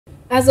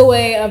As a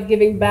way of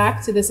giving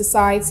back to the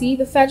society,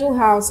 the Federal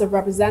House of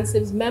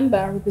Representatives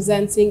member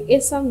representing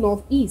Esan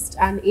Northeast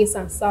and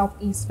Esan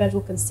Southeast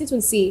Federal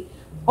Constituency,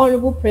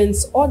 Honorable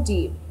Prince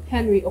Odi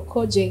Henry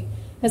Okojie,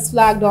 has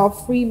flagged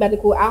off free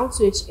medical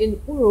outreach in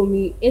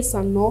Uromi,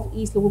 Esan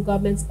Northeast local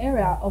government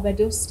area of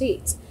Edo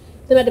State.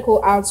 The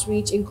medical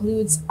outreach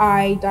includes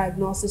eye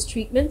diagnosis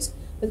treatment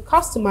with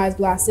customized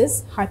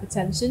glasses,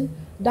 hypertension,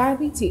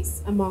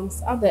 diabetes,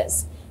 amongst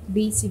others.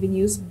 BTV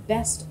News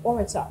Best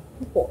Orator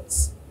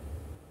reports.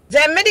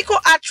 The medical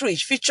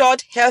outreach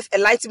featured health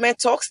enlightenment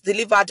talks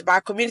delivered by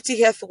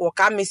community health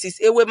worker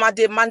Mrs.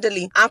 Ewemade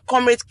Mandeli and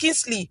Comrade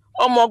Kingsley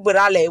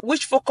Omogberale,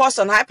 which focused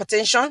on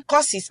hypertension,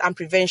 causes and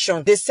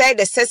prevention. They said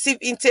excessive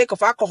intake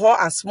of alcohol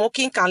and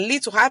smoking can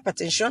lead to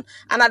hypertension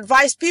and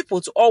advised people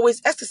to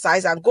always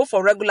exercise and go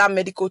for regular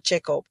medical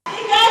checkup.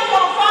 This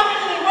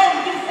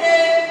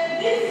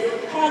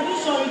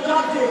condition you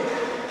don't take.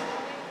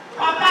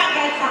 Papa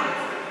gets her,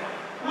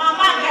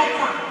 Mama gets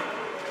her,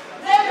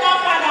 their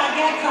grandfather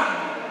gets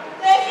her.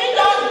 If you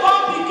just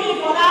born picking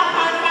for that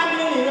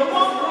family, you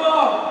won't grow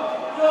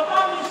up. You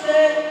come to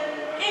say,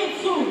 in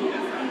too,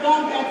 you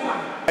don't get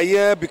her. We are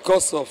here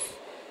because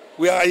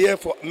we are here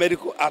for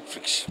medical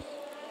outreach.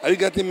 Are you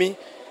getting me?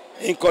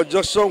 In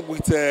conjunction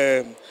with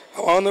our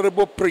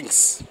Honorable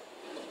Prince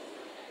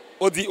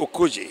Odi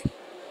Okojie,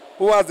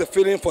 who has the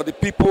feeling for the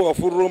people of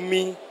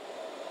Uromi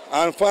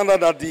and found out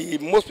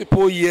that most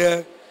people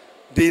here,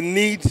 they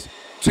need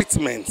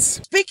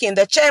treatments. Speaking,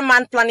 the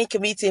chairman planning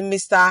committee,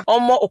 Mr.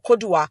 Omo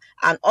Okodua,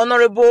 and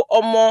Honorable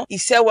Omo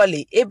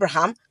Isewale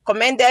Abraham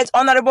commended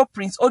Honorable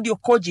Prince Odi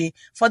Okojie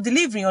for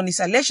delivering on his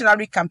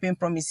electionary campaign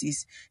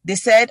promises. They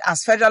said,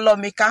 as federal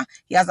lawmaker,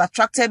 he has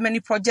attracted many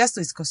projects to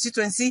his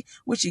constituency,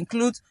 which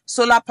include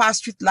solar power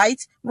street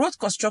lights, road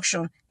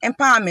construction,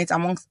 empowerment,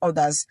 amongst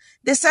others.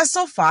 They said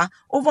so far,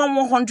 over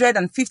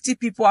 150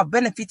 people have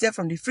benefited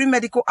from the free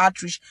medical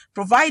outreach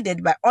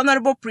provided by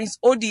Honorable Prince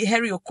Odi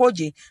Henry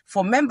Okojie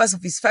for members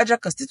of his federal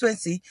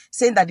constituency,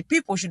 saying that the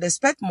people should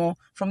expect more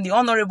from the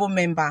honorable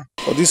member.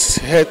 For this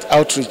health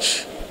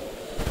outreach,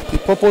 the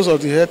purpose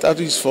of the health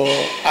outreach is for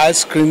eye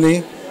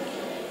screening,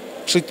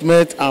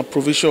 treatment and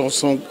provision of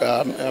some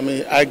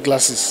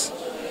eyeglasses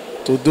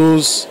to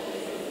those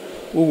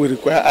who will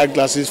require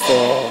eyeglasses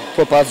for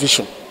proper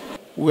vision.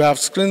 We have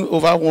screened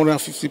over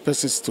 150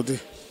 persons today,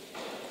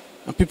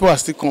 and people are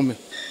still coming.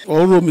 For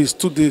Uromi is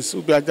 2 days,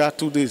 Ubiaja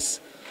 2 days.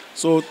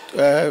 So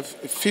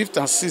 5th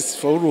and 6th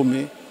for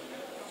Uromi,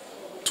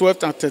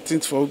 12th and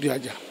 13th for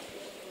Ubiaja.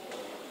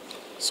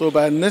 So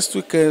by next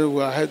weekend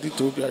we are heading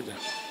to Ubiaja.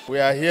 We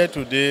are here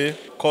today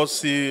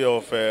courtesy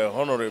of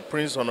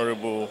Prince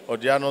Honorable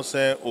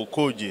Odianose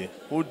Okojie,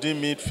 who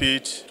deemed it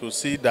fit to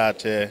see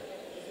that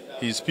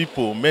his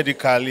people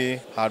medically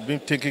had been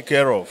taken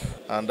care of,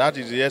 and that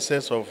is the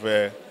essence of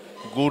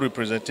good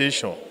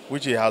representation,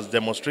 which he has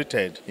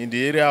demonstrated. In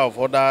the area of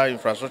other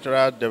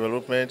infrastructural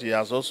development, he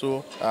has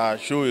also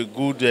shown a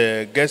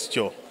good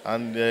gesture,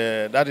 and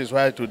that is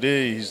why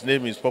today his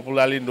name is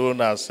popularly known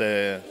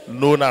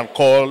and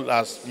called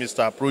as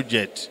Mr.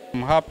 Project.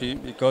 I'm happy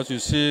because you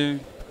see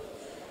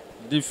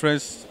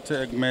different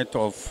segments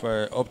of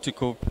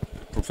optical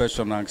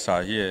professionals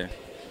are here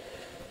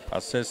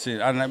assessing.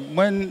 And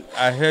when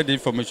I heard the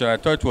information, I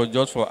thought it was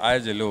just for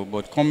eyes alone,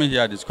 but coming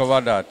here I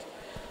discovered that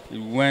it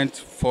went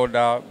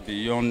further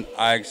beyond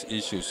eyes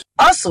issues.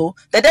 Also,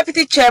 the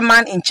deputy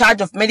chairman in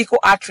charge of medical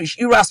outreach,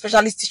 Ira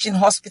Specialist Teaching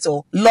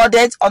Hospital,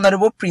 lauded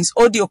Honorable Prince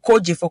Odi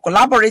Okojie for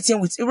collaborating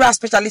with Ira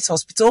Specialist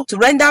Hospital to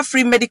render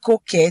free medical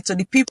care to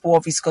the people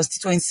of his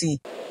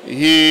constituency.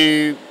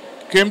 He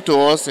came to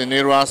us in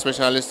Ira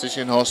Specialist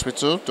Teaching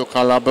Hospital to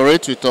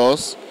collaborate with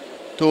us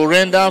to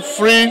render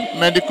free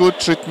medical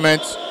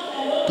treatment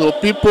to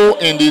people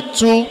in the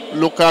 2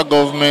 local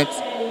governments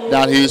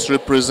that he is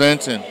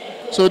representing.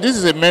 So this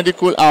is a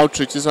medical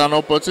outreach. It's an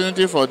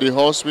opportunity for the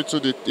hospital,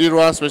 the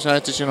Ira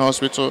Specialist Teaching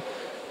Hospital,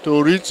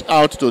 to reach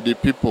out to the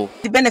people.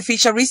 The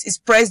beneficiaries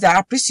expressed their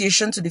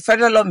appreciation to the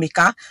federal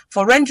lawmaker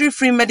for rendering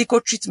free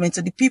medical treatment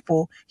to the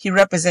people he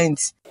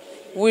represents.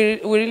 We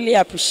really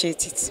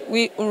appreciate it.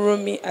 We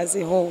Uromi as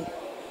a whole,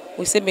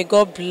 we say may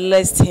God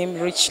bless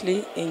him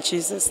richly in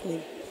Jesus'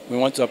 name. We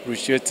want to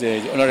appreciate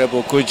the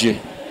Honorable Okojie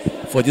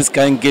for this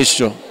kind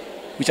gesture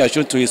which has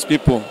shown to his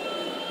people.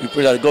 We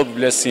pray that God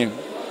bless him,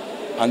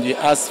 and we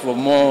ask for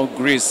more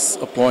grace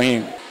upon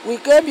him. We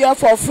came here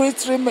for free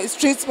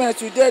treatment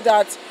today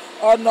that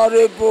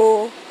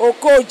Honorable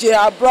Okojie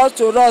have brought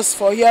to us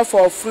for here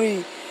for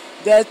free.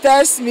 They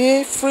test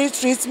me, free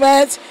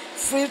treatment,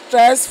 free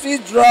test, free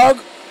drug.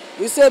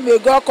 We say may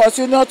God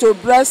continue to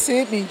bless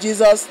him in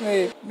Jesus'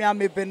 name. Me,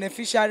 I'm a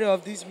beneficiary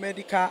of this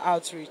medical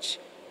outreach.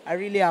 I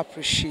really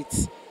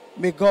appreciate.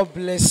 May God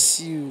bless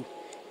you.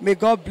 May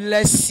God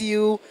bless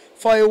you.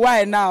 For a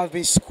while now I've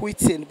been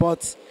quitting,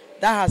 but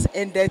that has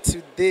ended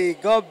today.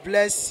 God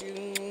bless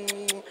you.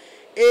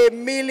 A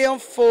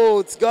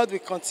millionfold. God will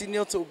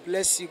continue to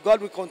bless you.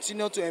 God will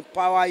continue to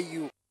empower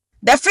you.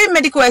 The free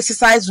medical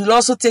exercise will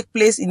also take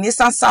place in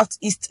Eastern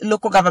Southeast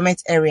local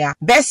government area.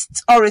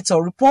 Best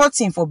Orator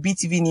reporting for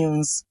BTV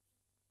News.